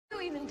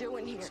even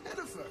doing here?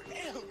 Jennifer,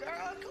 damn,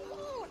 girl, come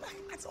on.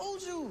 I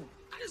told you.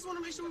 I just want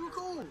to make sure we were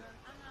cool.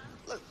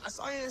 Look, I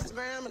saw your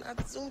Instagram, and I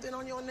zoomed in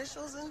on your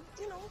initials, and,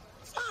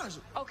 found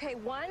you. Okay,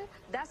 one,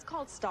 that's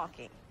called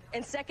stalking.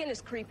 And second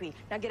is creepy.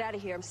 Now get out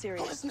of here, I'm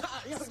serious. No, it's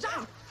not. Yo,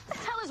 Stop! What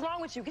the hell is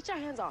wrong with you? Get your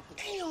hands off me.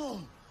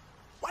 Damn.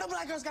 Why do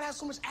black girls gotta have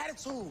so much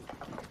attitude?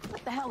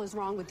 What the hell is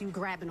wrong with you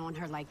grabbing on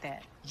her like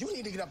that? You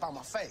need to get up out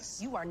my face.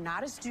 You are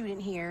not a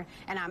student here,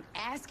 and I'm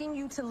asking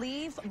you to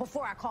leave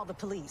before I call the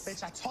police.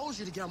 Bitch, I told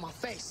you to get on my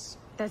face.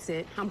 That's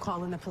it. I'm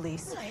calling the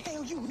police. Who the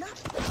hell you not?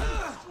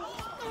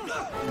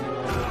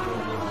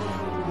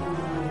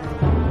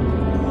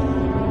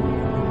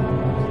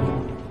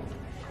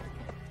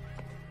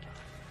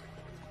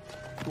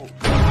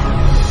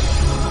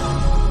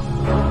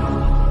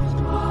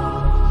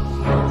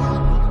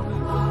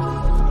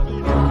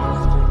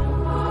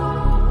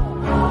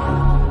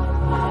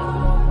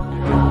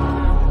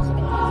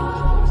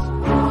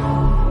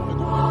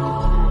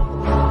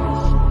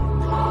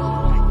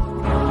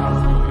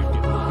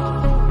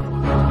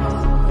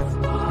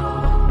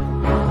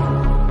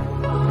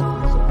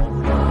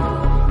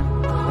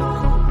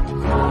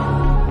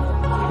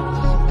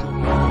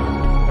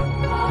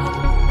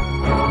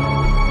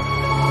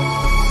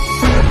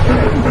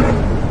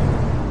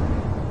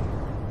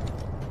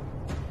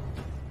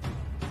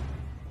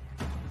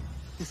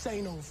 This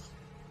ain't over.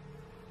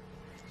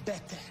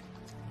 Bet that.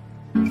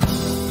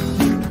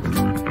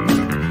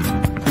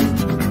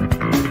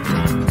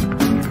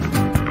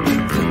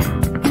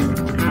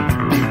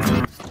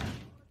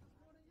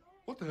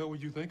 What the hell were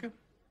you thinking?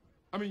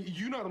 I mean,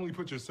 you not only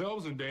put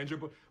yourselves in danger,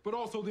 but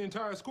also the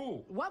entire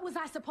school. What was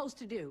I supposed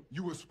to do?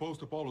 You were supposed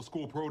to follow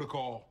school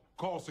protocol,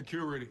 call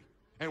security,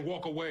 and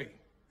walk away.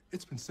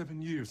 It's been 7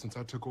 years since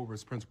I took over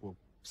as principal.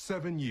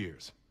 7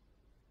 years.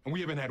 And we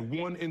haven't had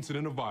one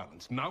incident of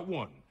violence. Not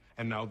one.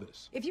 And now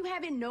this. If you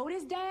haven't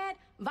noticed, Dad,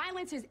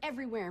 violence is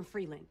everywhere in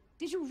Freeland.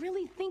 Did you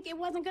really think it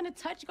wasn't going to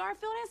touch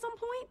Garfield at some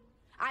point?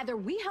 Either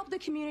we help the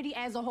community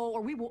as a whole,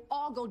 or we will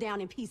all go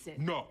down in pieces.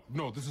 No,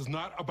 this is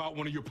not about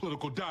one of your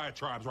political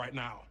diatribes right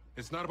now.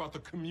 It's not about the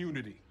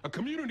community. A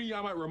community,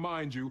 I might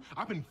remind you,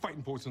 I've been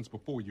fighting for since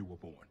before you were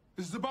born.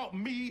 This is about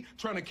me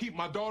trying to keep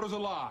my daughters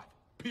alive.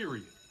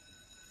 Period.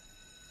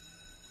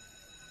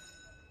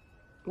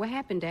 What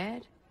happened,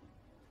 Dad?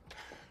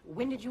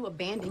 When did you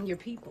abandon your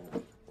people?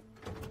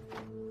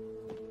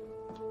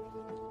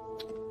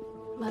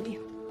 Love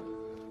you.